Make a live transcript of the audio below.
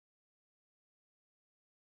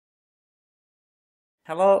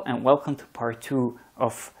Hello and welcome to part 2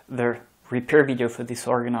 of the repair video for this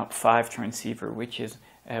Argonaut 5 transceiver, which is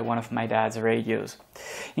one of my dad's radios.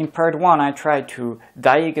 In part 1 I tried to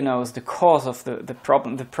diagnose the cause of the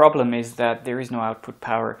problem. The problem is that there is no output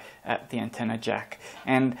power at the antenna jack,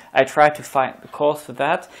 and I tried to find the cause for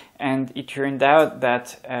that, and it turned out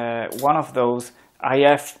that one of those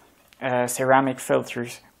IF ceramic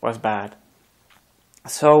filters was bad.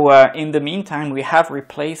 So in the meantime we have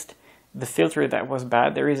replaced the filter that was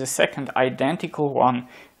bad. There is a second identical one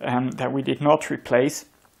that we did not replace,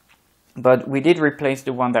 but we did replace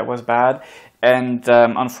the one that was bad, and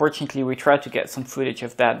unfortunately we tried to get some footage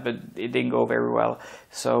of that, but it didn't go very well.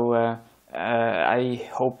 So I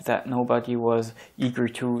hope that nobody was eager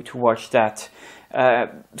to watch that.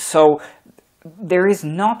 So there is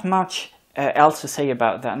not much else to say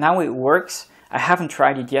about that. Now it works. I haven't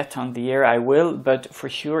tried it yet on the air. I will, but for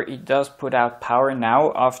sure it does put out power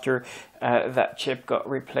now after that chip got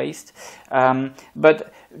replaced.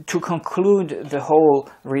 But to conclude the whole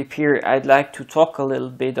repair, I'd like to talk a little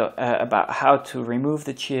bit about how to remove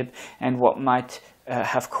the chip and what might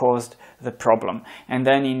have caused the problem. And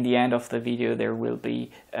then in the end of the video there will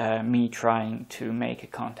be me trying to make a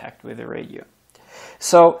contact with the radio.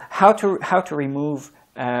 So how to remove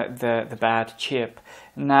the bad chip.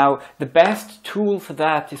 Now the best tool for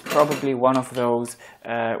that is probably one of those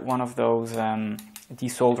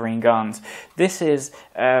desoldering guns. This is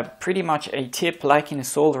pretty much a tip like in a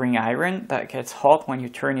soldering iron that gets hot when you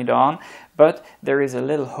turn it on, but there is a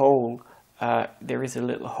little hole.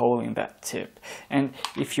 In that tip, and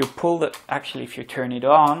if you if you turn it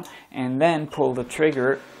on and then pull the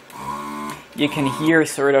trigger, you can hear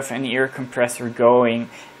sort of an air compressor going,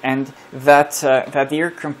 and that air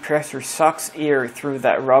compressor sucks air through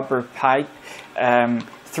that rubber pipe,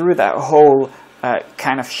 through that whole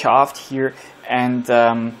kind of shaft here, and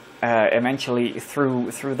eventually through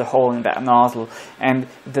the hole in that nozzle. And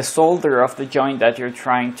the solder of the joint that you're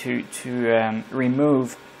trying to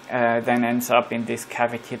remove then ends up in this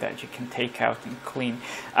cavity that you can take out and clean.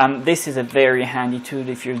 This is a very handy tool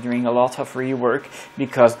if you're doing a lot of rework,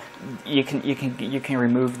 because you can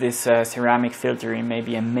remove this ceramic filter in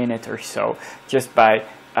maybe a minute or so just by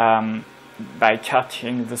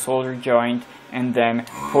touching the solder joint and then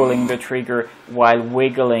pulling the trigger while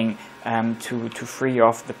wiggling to free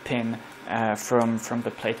off the pin from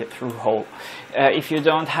the plated through hole. If you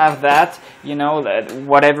don't have that, you know,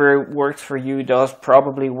 whatever works for you does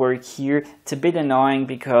probably work here. It's a bit annoying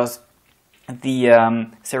because the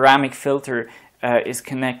ceramic filter is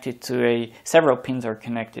connected to several pins are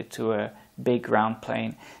connected to a big ground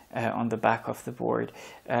plane on the back of the board,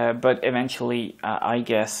 but eventually I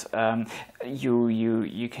guess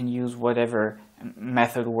you can use whatever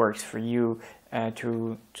method works for you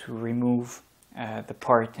to remove the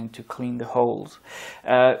part and to clean the holes.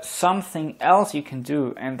 Something else you can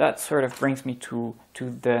do, and that sort of brings me to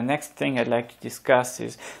the next thing I'd like to discuss,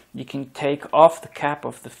 is you can take off the cap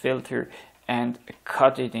of the filter and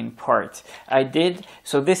cut it in parts.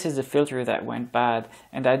 So this is the filter that went bad,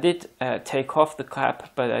 and I did take off the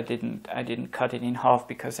cap, but I didn't cut it in half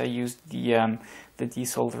because I used the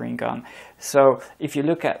desoldering gun. So if you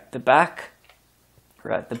look at the back,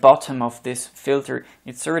 at the bottom of this filter,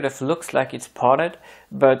 it sort of looks like it's potted,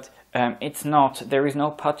 but it's not. There is no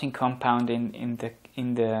potting compound in the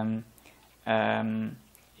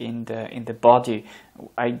body.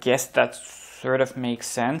 I guess that sort of makes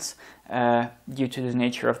sense due to the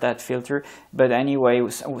nature of that filter. But anyway,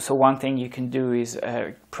 so one thing you can do is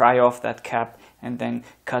pry off that cap and then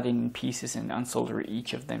cut it in pieces and unsolder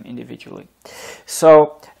each of them individually.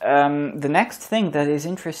 So the next thing that is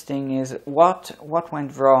interesting is what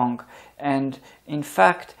went wrong. And in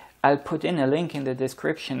fact, I'll put in a link in the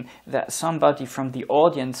description that somebody from the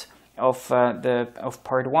audience of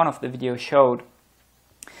part 1 of the video showed,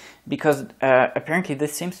 because apparently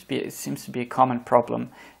this seems to be a common problem.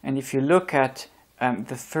 And if you look at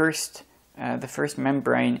the first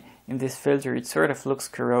membrane in this filter, it sort of looks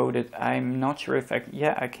corroded. I'm not sure if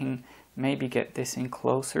I can maybe get this in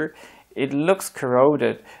closer. It looks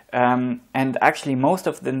corroded, and actually most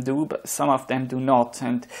of them do, but some of them do not.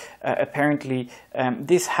 And apparently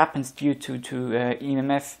this happens due to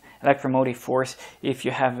EMF, electromotive force, if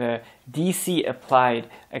you have a DC applied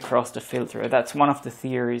across the filter. That's one of the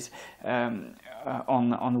theories on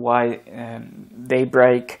why they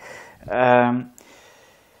break.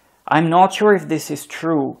 I'm not sure if this is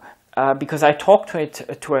true, because I talked I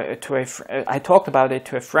talked about it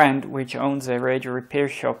to a friend which owns a radio repair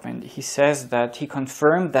shop, and he says that he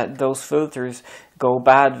confirmed that those filters go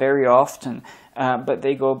bad very often, but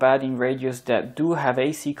they go bad in radios that do have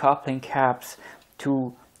AC coupling caps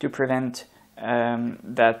to prevent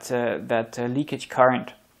leakage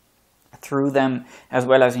current through them, as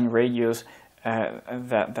well as in radios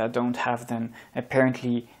that don't have them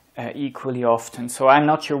apparently equally often. So I'm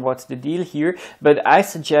not sure what's the deal here, but I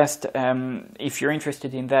suggest, if you're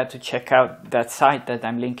interested in that, to check out that site that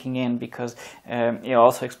I'm linking in, because it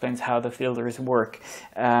also explains how the filters work.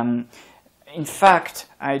 In fact,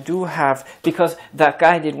 I do have, because that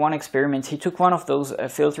guy did one experiment. He took one of those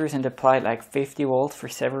filters and applied like 50 volts for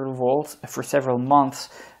several months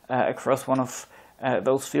across one of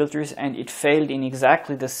those filters, and it failed in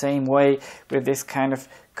exactly the same way, with this kind of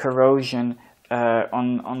corrosion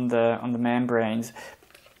on the membranes.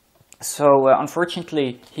 So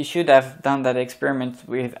unfortunately, he should have done that experiment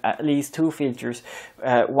with at least two filters,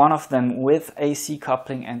 one of them with AC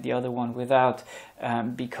coupling and the other one without,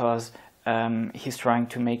 because he's trying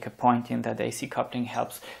to make a point in that AC coupling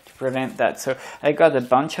helps to prevent that. So I got a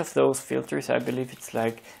bunch of those filters. I believe it's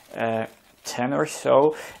like 10 or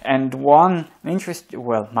so, and one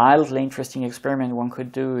mildly interesting experiment one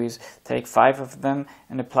could do is take 5 of them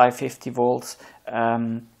and apply 50 volts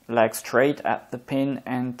like straight at the pin,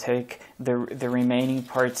 and take the remaining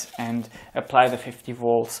parts and apply the 50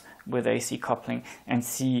 volts with AC coupling, and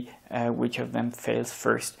see which of them fails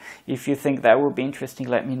first. If you think that would be interesting,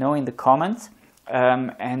 let me know in the comments.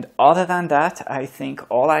 And other than that, I think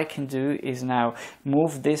all I can do is now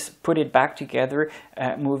move this, put it back together,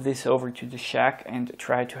 move this over to the shack, and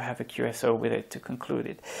try to have a QSO with it to conclude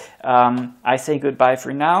it. I say goodbye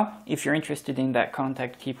for now. If you're interested in that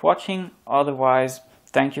contact, keep watching. Otherwise,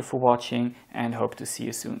 thank you for watching, and hope to see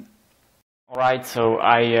you soon. Alright, so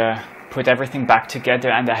I put everything back together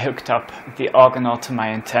and I hooked up the Argonaut to my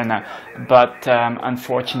antenna, but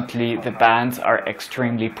unfortunately the bands are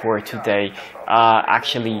extremely poor today.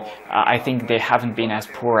 Actually, I think they haven't been as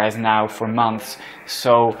poor as now for months.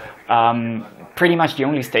 So pretty much the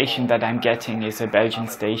only station that I'm getting is a Belgian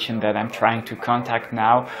station that I'm trying to contact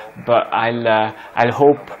now, but I'll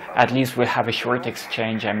hope at least we'll have a short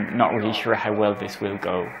exchange. I'm not really sure how well this will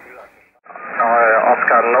go.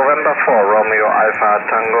 Oscar November 4 Romeo Alpha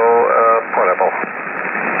Tango portable.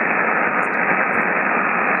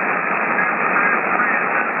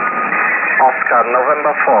 Oscar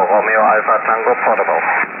November 4 Romeo Alpha Tango portable.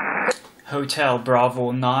 Hotel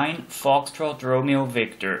Bravo 9 Foxtrot Romeo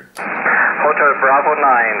Victor. Hotel Bravo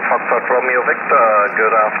 9 Foxtrot Romeo Victor.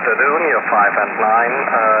 Good afternoon. You're 5 and 9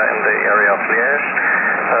 in the area of Liège.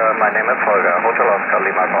 My name is Holger. Hotel Oscar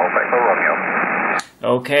Lima Golf Echo Romeo.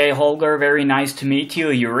 Okay, Holger, very nice to meet you.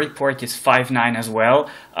 Your report is 5-9 as well.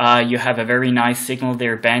 You have a very nice signal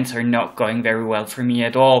there. Bands are not going very well for me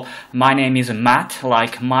at all. My name is Matt,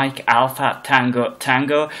 like Mike Alpha Tango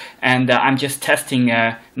Tango, and I'm just testing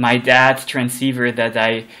my dad's transceiver that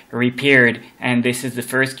I repaired, and this is the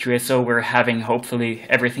first QSO we're having. Hopefully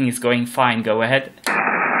everything is going fine. Go ahead.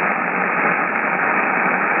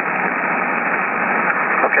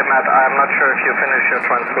 Okay, Matt, I'm not sure if you finished your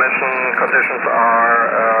transmission. Conditions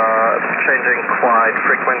are changing quite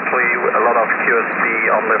frequently, a lot of QSB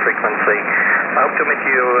on the frequency. I hope to meet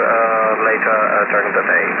you later during the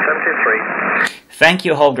day. 73. Thank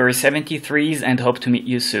you, Holger. 73s, and hope to meet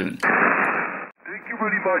you soon. Thank you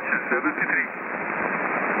very much, 73.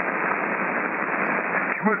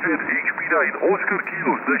 QSZ HP9 Oscar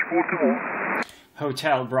Kilo /4 volts.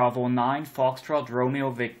 Hotel Bravo 9 Foxtrot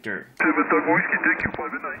Romeo Victor. 7 Tango Whiskey, thank you,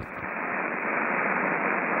 5 and 9.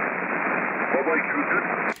 Bye-bye, QSZ.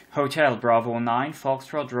 Hotel Bravo 9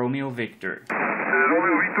 Foxtrot Romeo Victor.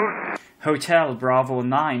 Romeo Victor. Hotel Bravo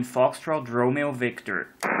 9 Foxtrot Romeo Victor.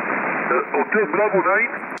 Hotel Bravo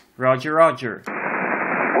 9. Roger, Roger.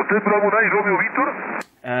 Hotel Bravo 9 Romeo Victor.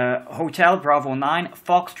 Hotel Bravo 9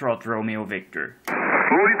 Foxtrot Romeo Victor.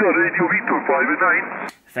 Florida Radio Victor, 5 and 9.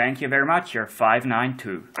 Thank you very much. You're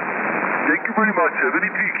 592. Thank you very much,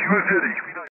 73 QSZ HP9.